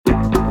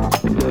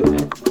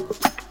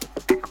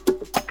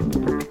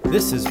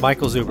This is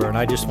Michael Zuber, and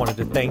I just wanted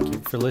to thank you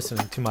for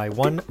listening to my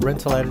One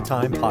Rental at a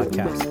Time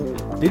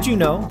podcast. Did you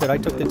know that I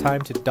took the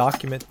time to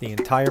document the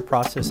entire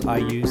process I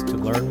used to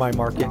learn my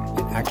market and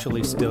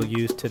actually still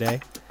use today?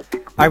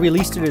 I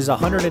released it as a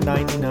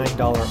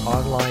 $199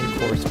 online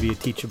course via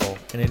Teachable,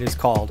 and it is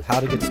called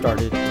How to Get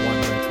Started One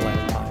Rental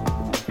at a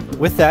Time.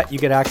 With that, you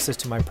get access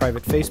to my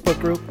private Facebook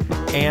group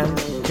and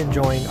can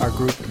join our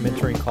group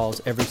mentoring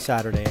calls every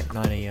Saturday at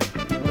 9 a.m.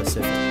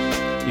 Pacific.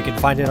 You can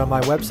find it on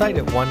my website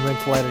at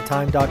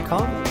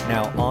onerentalatatime.com.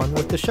 Now on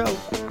with the show.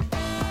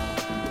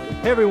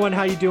 Hey everyone,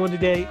 how you doing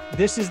today?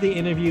 This is the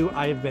interview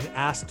I have been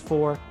asked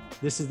for.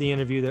 This is the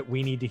interview that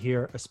we need to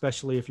hear,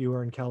 especially if you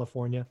are in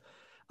California.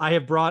 I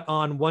have brought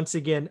on once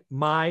again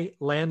my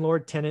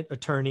landlord-tenant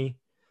attorney,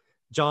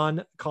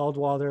 John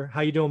Caldwalder. How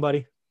you doing,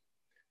 buddy?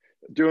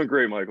 Doing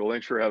great, Michael.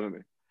 Thanks for having me.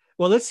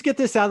 Well, let's get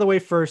this out of the way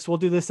first. We'll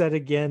do this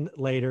again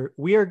later.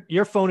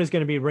 Your phone is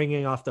going to be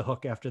ringing off the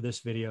hook after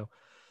this video.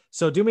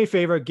 So do me a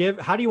favor,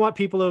 how do you want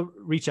people to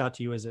reach out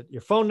to you? Is it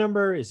your phone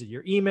number? Is it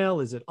your email?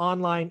 Is it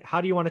online?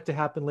 How do you want it to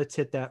happen? Let's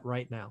hit that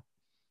right now.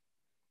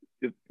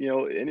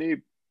 Any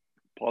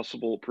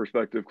possible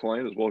prospective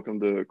client is welcome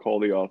to call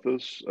the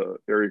office,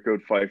 area code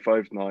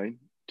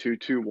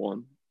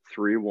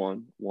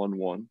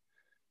 559-221-3111.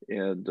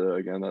 And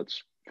again,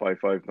 that's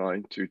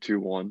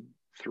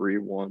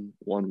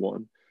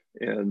 559-221-3111.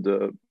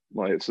 And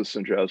my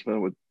assistant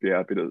Jasmine would be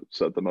happy to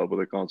set them up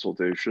with a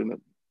consultation and,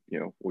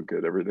 we'll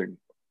get everything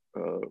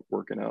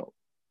working out.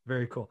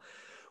 Very cool.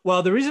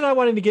 Well, the reason I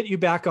wanted to get you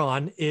back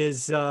on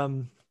is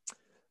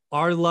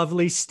our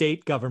lovely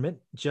state government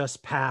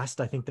just passed,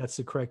 I think that's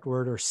the correct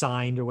word, or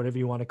signed, or whatever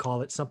you want to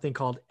call it, something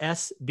called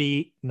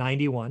SB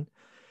 91.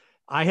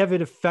 I have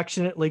it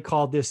affectionately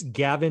called this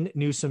Gavin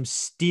Newsom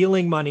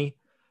stealing money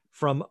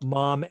from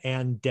mom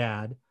and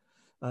dad.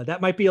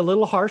 That might be a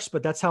little harsh,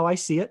 but that's how I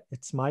see it.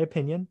 It's my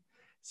opinion.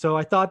 So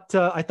I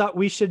thought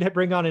we should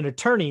bring on an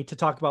attorney to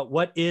talk about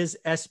what is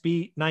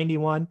SB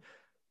 91,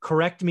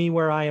 correct me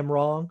where I am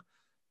wrong,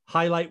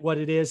 highlight what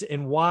it is,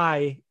 and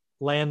why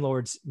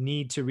landlords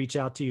need to reach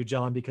out to you,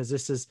 John, because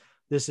this is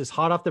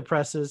hot off the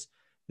presses.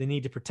 They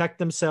need to protect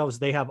themselves.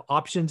 They have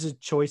options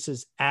and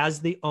choices as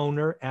the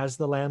owner, as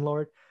the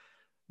landlord.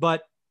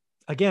 But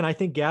again, I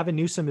think Gavin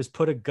Newsom has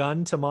put a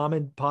gun to mom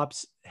and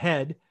pop's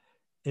head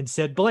and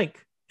said,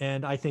 blink.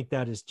 And I think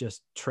that is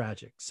just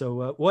tragic.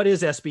 So what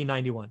is SB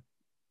 91?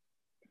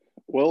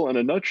 Well, in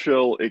a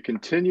nutshell, it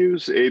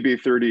continues AB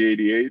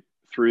 3088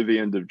 through the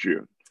end of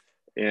June.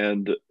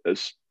 And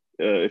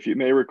if you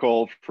may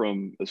recall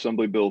from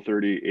Assembly Bill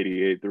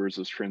 3088, there was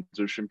this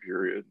transition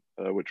period,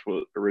 which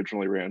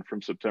originally ran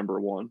from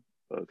September 1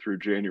 through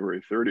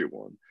January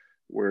 31,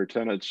 where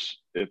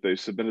tenants, if they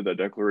submitted a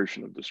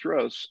declaration of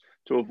distress,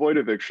 to avoid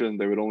eviction,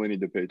 they would only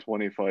need to pay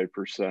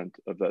 25%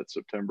 of that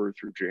September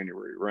through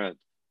January rent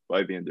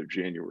by the end of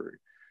January.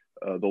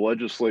 The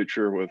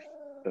legislature with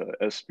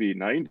SB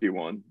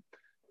 91,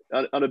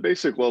 on a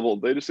basic level,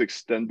 they just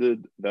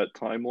extended that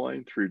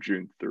timeline through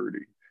June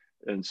 30.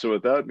 And so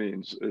what that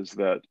means is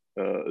that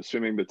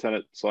assuming the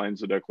tenant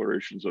signs the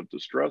declarations of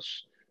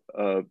distress,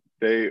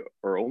 they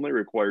are only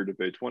required to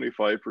pay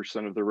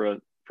 25% of the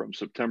rent from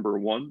September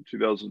 1,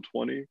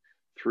 2020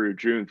 through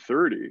June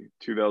 30,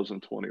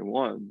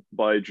 2021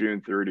 by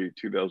June 30,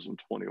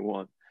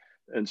 2021.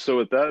 And so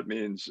what that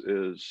means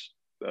is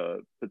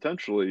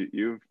potentially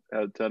you've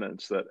had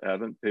tenants that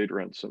haven't paid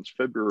rent since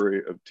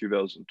February of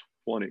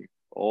 2020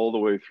 all the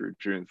way through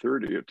June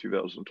 30 of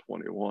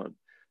 2021.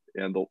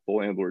 And the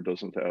landlord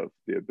doesn't have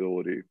the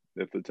ability,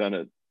 if the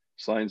tenant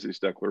signs these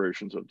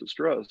declarations of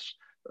distress,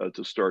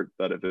 to start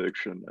that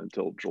eviction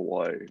until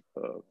July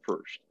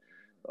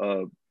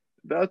 1st.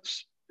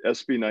 That's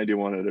SB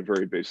 91 at a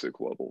very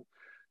basic level.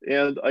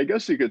 And I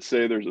guess you could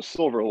say there's a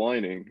silver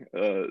lining.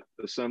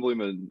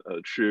 Assemblyman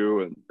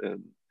Chu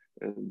and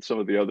some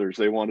of the others,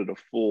 they wanted a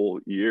full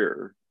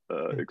year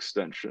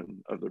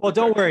extension of the well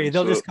don't worry,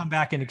 they'll just come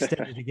back and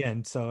extend it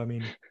again. So I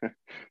mean,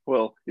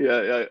 well,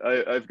 yeah,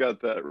 I've got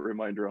that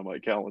reminder on my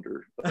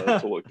calendar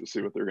to look to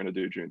see what they're going to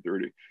do June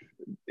 30.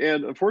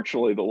 And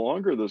unfortunately, the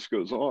longer this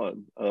goes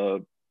on,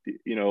 the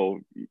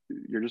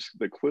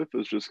cliff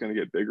is just going to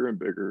get bigger and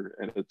bigger,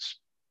 and it's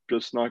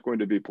just not going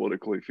to be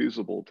politically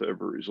feasible to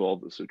ever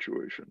resolve the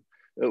situation,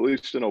 at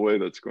least in a way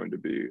that's going to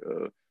be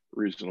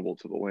reasonable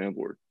to the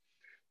landlord.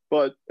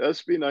 But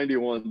SB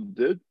 91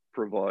 did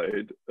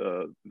provide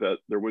that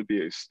there would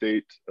be a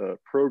state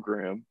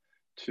program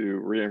to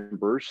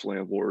reimburse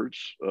landlords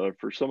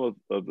for some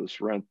of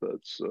this rent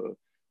that's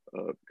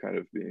kind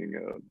of being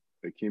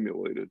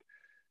accumulated.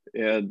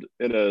 And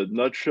in a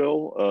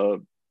nutshell,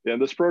 and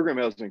this program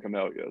hasn't come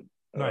out yet.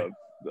 Right.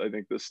 I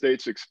think the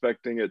state's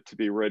expecting it to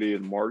be ready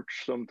in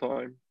March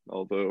sometime,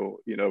 although,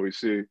 we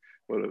see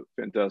what a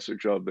fantastic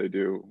job they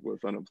do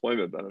with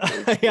unemployment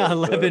benefits. Yeah,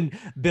 $11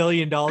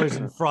 billion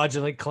in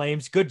fraudulent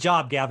claims. Good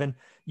job, Gavin.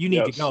 You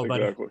need to go,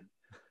 buddy. Exactly.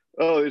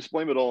 Oh, they just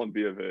blame it all on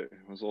B of A. It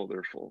was all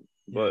their fault.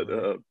 Yeah, but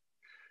right.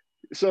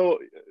 So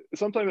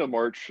sometime in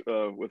March,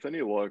 with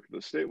any luck,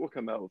 the state will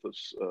come out with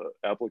this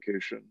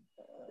application,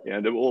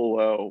 and it will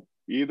allow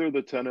either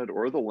the tenant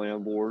or the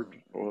landlord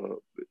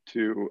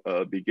to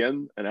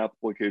begin an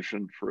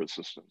application for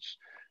assistance.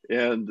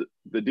 And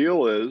the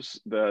deal is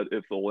that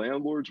if the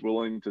landlord's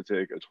willing to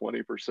take a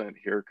 20%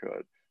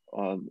 haircut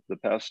on the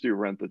past due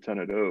rent the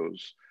tenant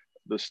owes,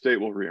 the state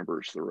will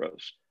reimburse the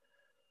rest.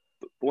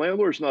 The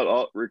landlord's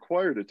not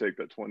required to take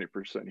that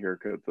 20%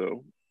 haircut,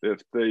 though.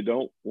 If they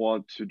don't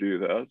want to do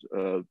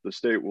that, the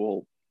state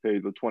will pay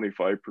the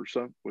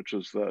 25%, which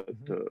is that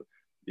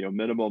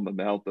minimum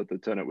amount that the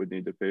tenant would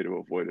need to pay to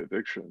avoid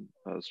eviction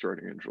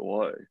starting in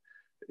July.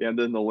 And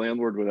then the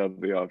landlord would have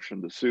the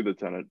option to sue the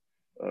tenant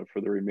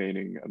for the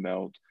remaining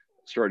amount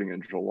starting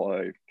in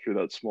July through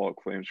that small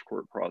claims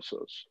court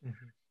process.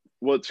 Mm-hmm.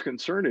 What's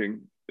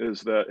concerning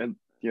is that, and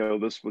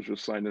this was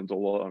just signed into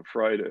law on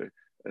Friday,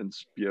 and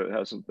it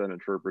hasn't been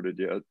interpreted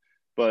yet.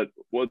 But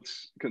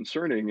what's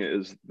concerning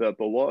is that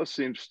the law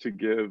seems to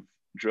give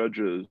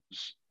judges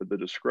the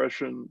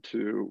discretion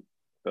to,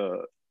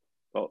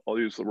 I'll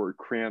use the word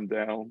cram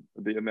down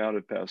the amount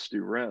of past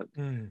due rent.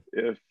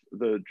 If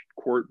the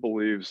court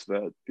believes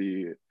that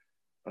the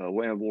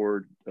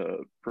landlord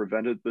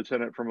prevented the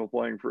tenant from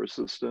applying for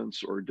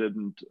assistance or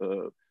didn't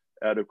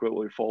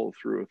adequately follow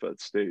through with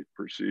that state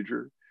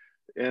procedure.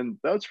 And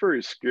that's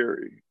very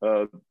scary.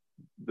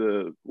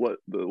 The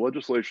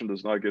legislation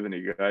does not give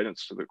any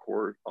guidance to the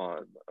court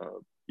on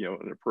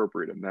an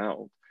appropriate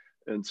amount,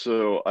 and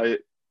so I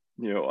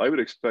would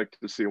expect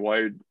to see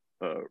wide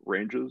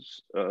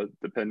ranges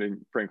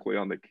depending, frankly,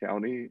 on the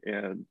county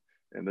and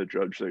the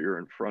judge that you're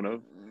in front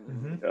of.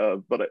 Mm-hmm.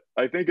 But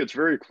I think it's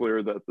very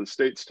clear that the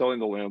state's telling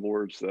the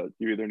landlords that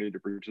you either need to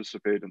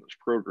participate in this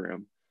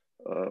program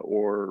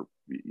or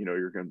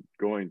you're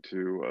going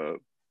to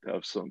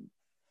have some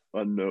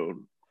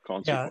unknown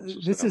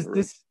consequences.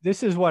 Yeah,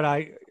 this is what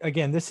I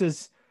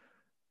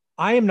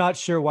am not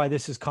sure why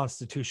this is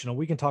constitutional.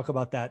 We can talk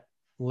about that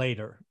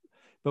later.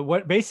 But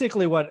what I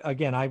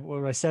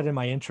said in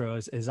my intro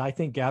is I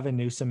think Gavin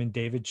Newsom and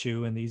David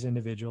Chu and these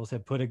individuals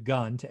have put a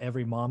gun to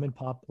every mom and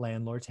pop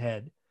landlord's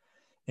head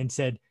and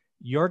said,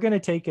 you're going to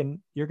take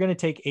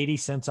 80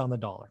 cents on the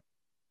dollar.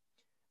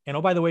 And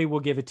oh, by the way,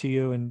 we'll give it to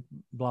you and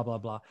blah, blah,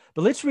 blah.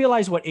 But let's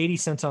realize what 80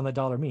 cents on the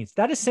dollar means.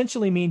 That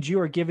essentially means you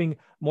are giving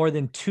more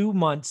than 2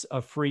 months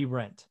of free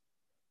rent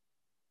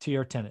to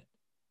your tenant,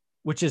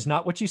 which is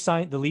not what you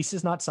signed. The lease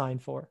is not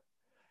signed for.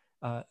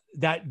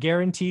 That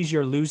guarantees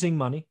you're losing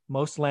money.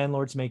 Most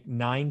landlords make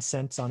 9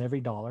 cents on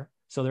every dollar.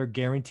 So they're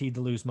guaranteed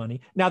to lose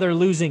money. Now they're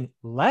losing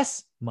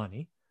less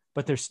money,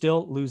 but they're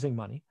still losing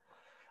money.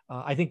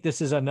 I think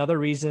this is another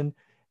reason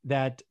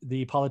that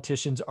the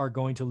politicians are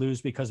going to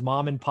lose, because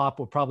mom and pop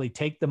will probably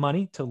take the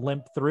money to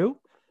limp through.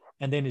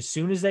 And then as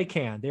soon as they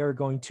can, they are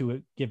going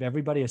to give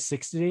everybody a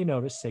 60-day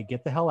notice, say,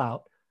 get the hell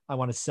out. I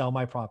want to sell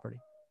my property.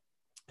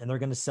 And they're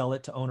going to sell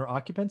it to owner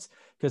occupants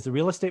because the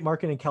real estate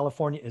market in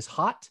California is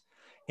hot.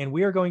 And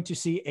we are going to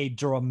see a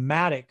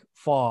dramatic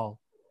fall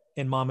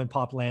in mom and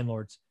pop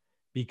landlords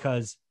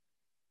because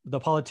the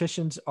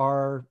politicians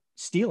are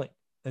stealing.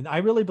 And I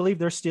really believe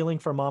they're stealing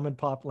from mom and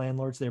pop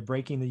landlords. They're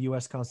breaking the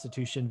U.S.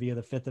 Constitution via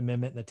the Fifth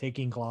Amendment and the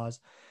taking clause.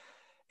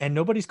 And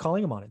nobody's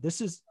calling them on it.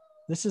 This is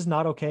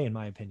not okay, in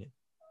my opinion.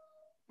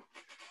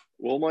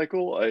 Well,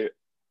 Michael,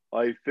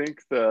 I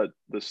think that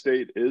the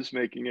state is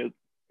making it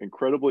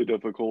incredibly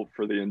difficult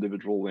for the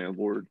individual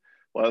landlord.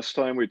 Last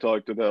time we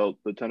talked about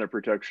the Tenant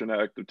Protection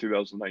Act of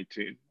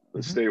 2019, the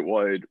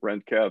statewide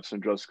rent caps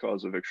and just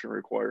cause eviction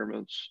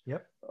requirements.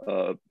 Yep.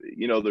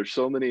 There's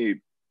so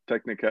many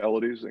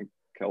technicalities in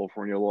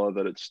California law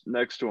that it's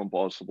next to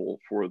impossible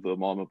for the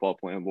mom and pop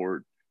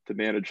landlord to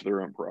manage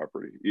their own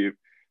property. If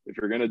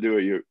you're going to do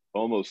it, you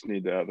almost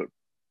need to have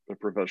a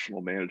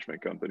professional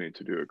management company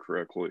to do it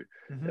correctly.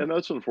 And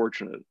that's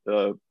unfortunate.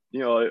 I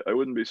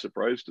wouldn't be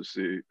surprised to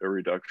see a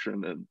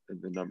reduction in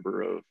the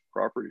number of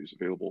properties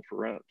available for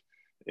rent.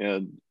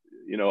 And,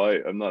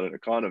 I'm not an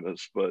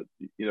economist, but,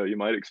 you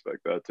might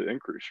expect that to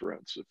increase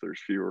rents if there's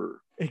fewer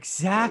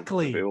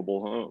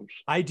available homes.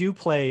 I do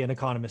play an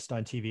economist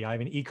on TV. I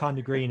have an econ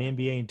degree, an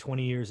MBA, and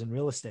 20 years in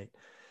real estate.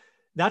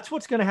 That's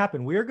what's going to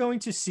happen. We're going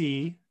to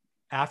see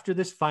after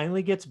this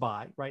finally gets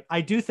by, right? I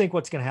do think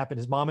what's going to happen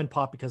is mom and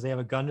pop, because they have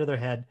a gun to their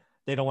head,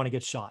 they don't want to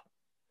get shot.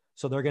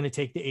 So they're going to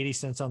take the 80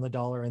 cents on the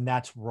dollar, and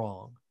that's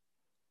wrong.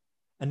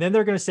 And then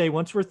they're going to say,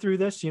 once we're through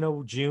this,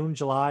 June,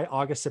 July,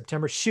 August,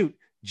 September,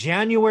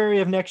 January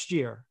of next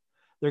year,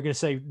 they're going to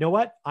say, you know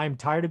what? I'm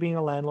tired of being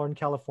a landlord in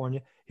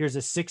California. Here's a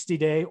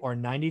 60-day or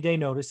 90-day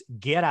notice.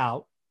 Get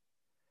out.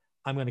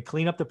 I'm going to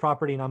clean up the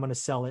property and I'm going to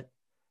sell it.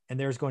 And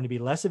there's going to be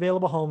less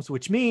available homes,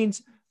 which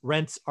means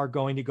rents are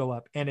going to go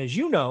up. And as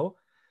you know,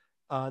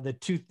 the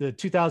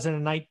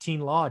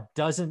 2019 law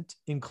doesn't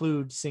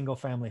include single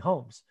family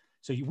homes.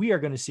 So we are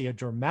going to see a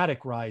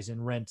dramatic rise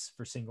in rents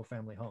for single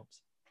family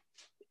homes.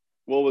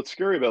 Well, what's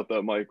scary about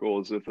that,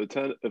 Michael, is if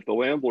the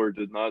landlord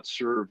did not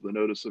serve the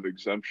notice of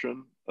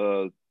exemption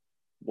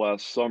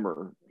last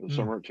summer, the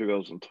summer of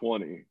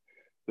 2020,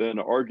 then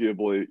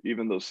arguably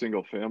even those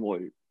single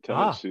family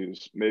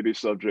tenancies may be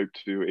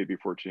subject to AB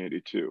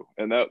 1482.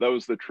 And that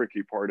was the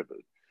tricky part of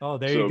it. Oh,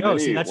 there you So go.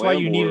 See, many that's why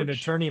you need an landlords,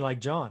 attorney like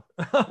John.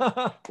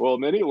 well,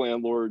 many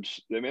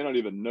landlords, they may not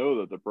even know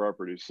that the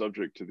property is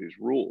subject to these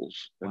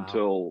rules Wow.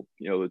 until,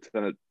 the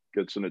tenant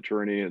gets an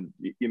attorney, and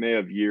you may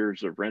have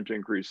years of rent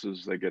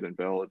increases that get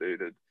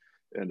invalidated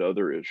and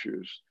other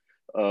issues.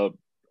 Uh,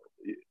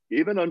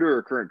 Even under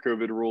our current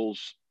COVID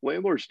rules,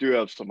 landlords do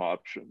have some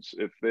options.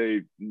 If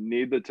they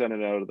need the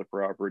tenant out of the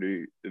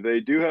property, they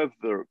do have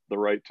the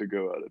right to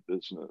go out of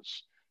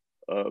business.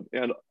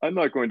 And I'm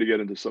not going to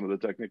get into some of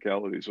the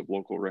technicalities of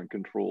local rent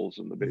controls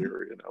in the Bay Mhm.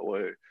 Area and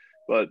LA,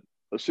 but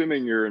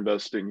assuming you're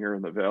investing here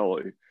in the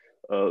Valley,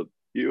 uh,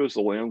 you as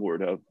the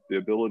landlord have the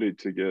ability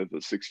to give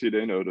a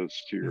 60-day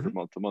notice to your Mhm.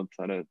 month-to-month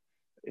tenant.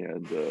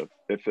 And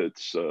if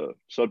it's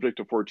subject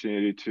to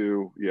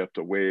 1482, you have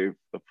to waive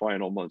the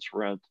final month's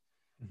rent.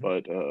 Mhm.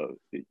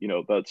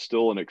 But that's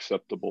still an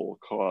acceptable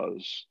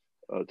cause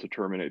to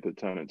terminate the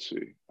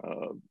tenancy,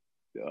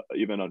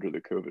 even under the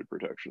COVID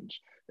protections.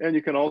 And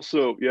you can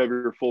also, you have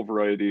your full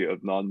variety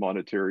of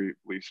non-monetary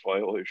lease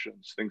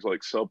violations, things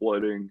like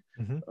subletting,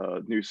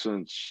 Mhm.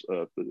 nuisance,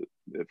 if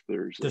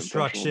there's intentional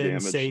Destruction,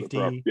 damage to the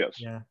property. safety.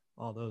 Yes, Yeah.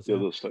 All those. yeah,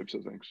 Yeah. those types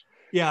of things.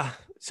 Yeah.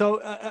 So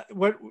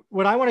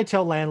what I want to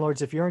tell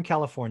landlords, if you're in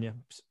California,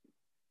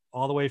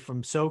 all the way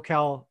from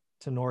SoCal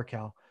to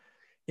NorCal,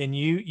 and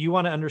you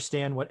want to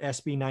understand what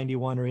SB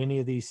 91 or any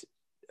of these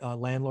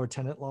landlord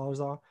tenant laws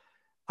are,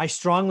 I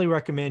strongly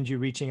recommend you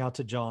reaching out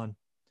to John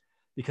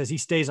because he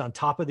stays on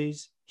top of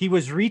these. He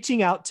was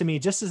reaching out to me,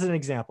 just as an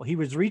example, he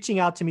was reaching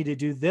out to me to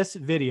do this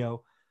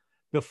video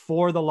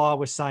before the law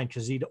was signed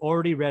because he'd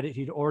already read it,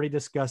 he'd already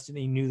discussed it, and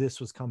he knew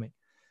this was coming.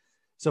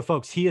 So,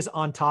 folks, he is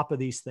on top of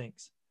these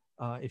things.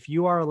 If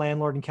you are a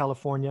landlord in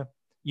California,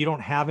 you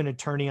don't have an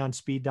attorney on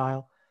speed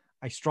dial,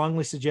 I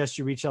strongly suggest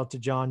you reach out to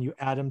John, you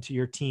add him to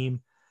your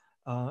team.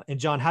 And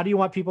John, how do you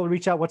want people to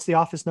reach out? What's the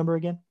office number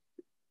again?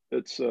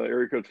 It's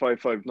area code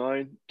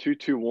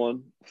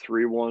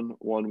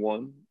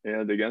 559-221-3111.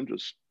 And again,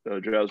 just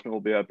Jasmine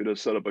will be happy to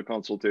set up a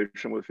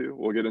consultation with you.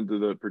 We'll get into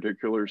the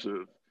particulars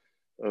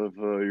of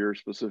your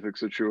specific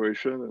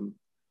situation, and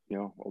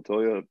I'll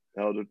tell you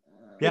how to get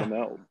Yeah. them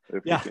out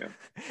if we Yeah. can.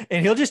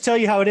 And he'll just tell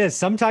you how it is.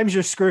 Sometimes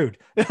you're screwed.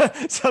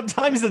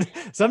 sometimes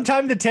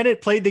the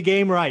tenant played the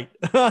game right.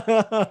 It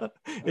Well,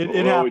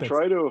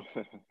 happens.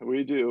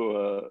 we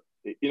do,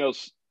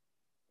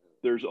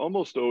 there's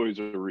almost always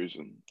a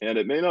reason, and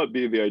it may not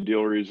be the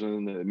ideal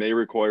reason. It may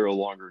require a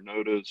longer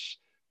notice,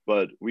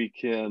 but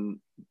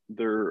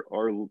there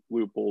are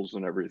loopholes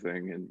and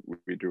everything, and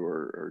we do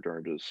our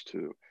darndest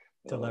To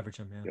leverage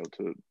them,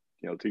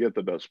 yeah. to get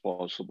the best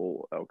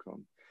possible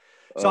outcome.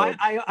 So Uh,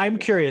 I'm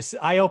curious.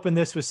 I opened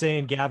this with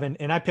saying Gavin,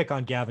 and I pick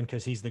on Gavin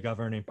because he's the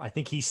governor. And I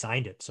think he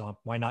signed it. So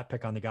why not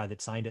pick on the guy that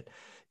signed it?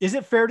 Is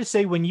it fair to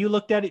say when you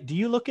looked at it, do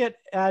you look at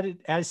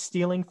it as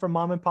stealing from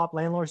mom and pop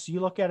landlords? Do you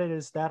look at it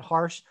as that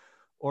harsh?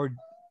 Or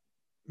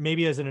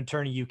maybe as an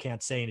attorney, you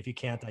can't say, and if you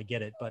can't, I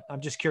get it. But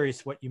I'm just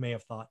curious what you may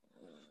have thought.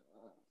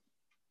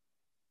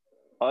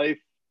 I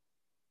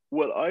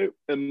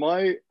in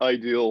my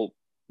ideal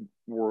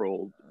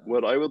world,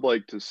 what I would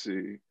like to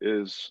see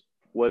is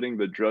letting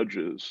the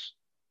judges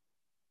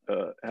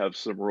have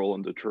some role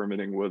in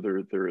determining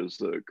whether there is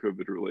a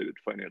COVID related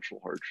financial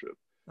hardship.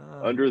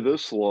 Under Yeah.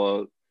 this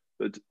law,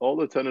 all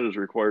the tenant is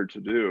required to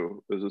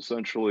do is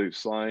essentially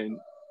sign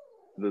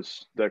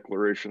this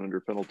declaration under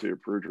penalty of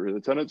perjury.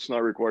 The tenant's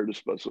not required to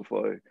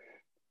specify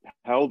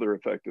how they're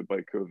affected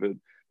by COVID,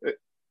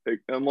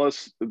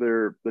 unless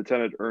the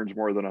tenant earns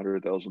more than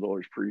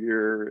 $100,000 per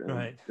year, and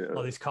Right.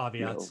 All these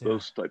caveats. Yeah.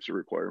 those types of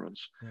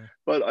requirements. Yeah.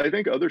 But I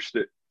think at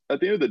the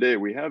end of the day,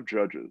 we have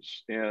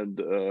judges, and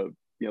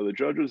the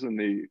judges in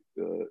the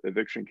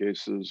eviction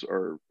cases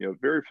are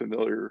very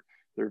familiar.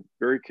 They're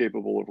very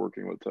capable of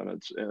working with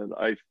tenants, and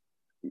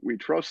we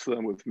trust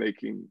them with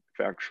making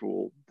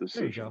factual There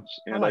you go. decisions.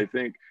 I And I like that.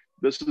 think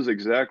this is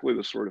exactly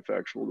the sort of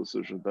factual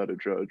decision that a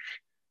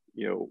judge,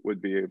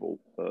 would be able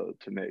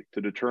to make, to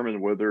determine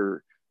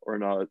whether or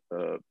not,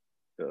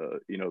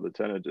 the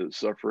tenant is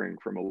suffering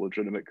from a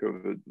legitimate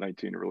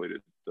COVID-19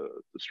 related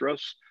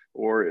distress,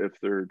 or if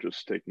they're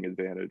just taking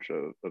advantage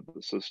of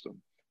the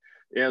system.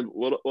 And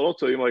what I'll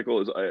tell you,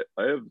 Michael, is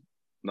I have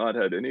not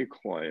had any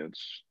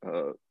clients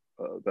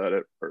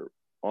that are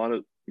on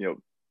it,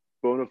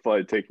 bona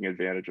fide taking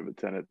advantage of a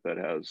tenant that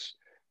has,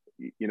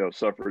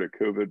 suffered a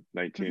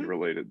COVID-19 Mhm.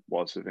 related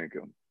loss of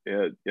income.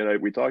 And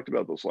we talked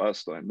about this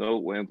last time. No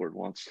landlord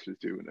wants to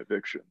do an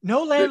eviction.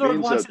 No That landlord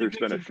means wants that an there's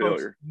been a eviction,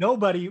 folks. failure.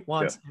 Nobody Yeah.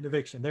 wants an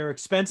eviction. They're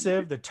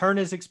expensive. The turn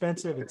is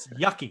expensive. It's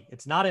yucky.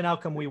 It's not an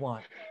outcome we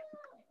want.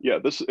 Yeah,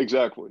 this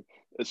exactly.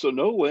 And so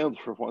no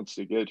landlord wants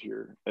to get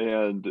here.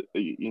 And,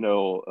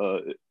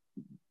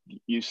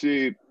 you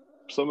see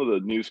some of the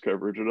news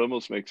coverage, it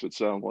almost makes it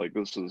sound like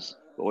this is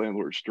the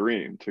landlord's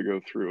dream to go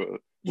through a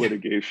Yeah.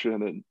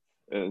 litigation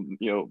and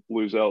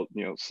lose out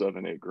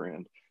 7-8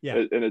 grand. Yeah.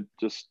 And it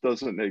just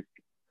doesn't make,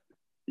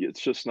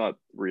 it's just not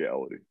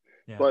reality.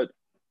 Yeah. But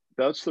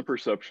that's the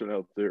perception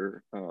out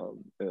there.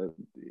 And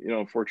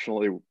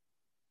unfortunately,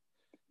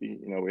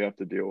 we have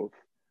to deal with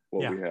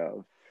what we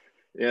have.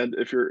 And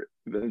if you're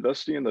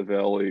investing in the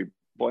Valley,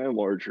 by and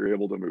large, you're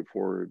able to move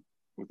forward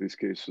with these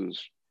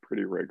cases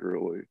pretty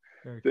regularly.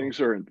 Very cool. Things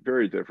are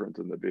very different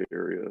in the Bay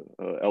Area.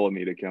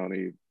 Alameda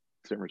County,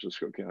 San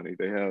Francisco County,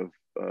 they have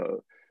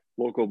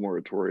local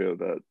moratoria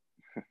that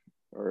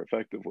are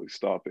effectively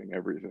stopping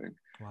everything.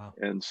 Wow.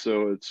 And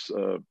so it's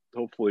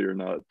hopefully you're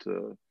not,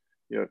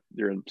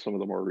 you're in some of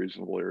the more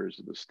reasonable areas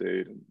of the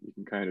state, and you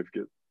can kind of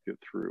get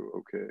through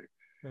okay.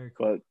 Very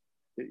cool.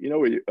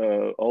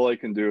 But all I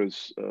can do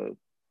is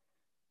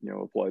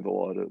apply the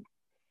law to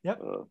Yep.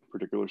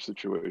 particular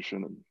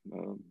situation,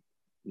 and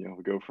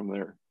go from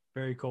there.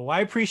 Very cool. Well,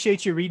 I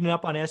appreciate you reading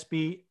up on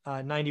SB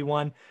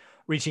 91,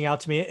 reaching out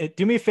to me.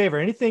 Do me a favor,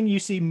 anything you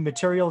see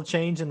material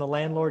change in the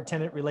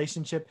landlord-tenant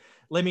relationship,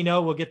 let me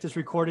know. We'll get this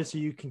recorded so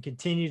you can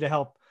continue to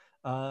help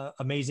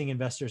amazing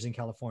investors in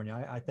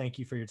California. I thank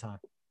you for your time.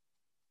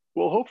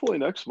 Well, hopefully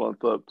next month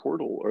that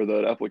portal or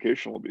that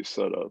application will be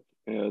set up,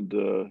 and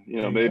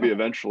maybe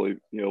eventually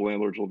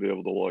landlords will be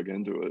able to log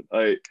into it.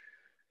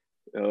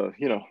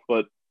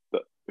 But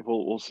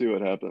we'll see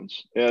what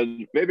happens,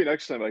 and maybe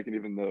next time I can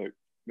even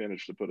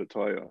manage to put a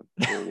tie on.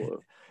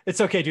 It's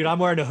okay, dude. I'm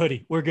wearing a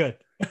hoodie. We're good.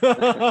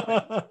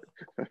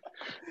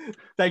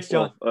 Thanks,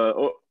 John.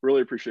 Well,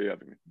 really appreciate you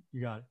having me.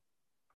 You got it.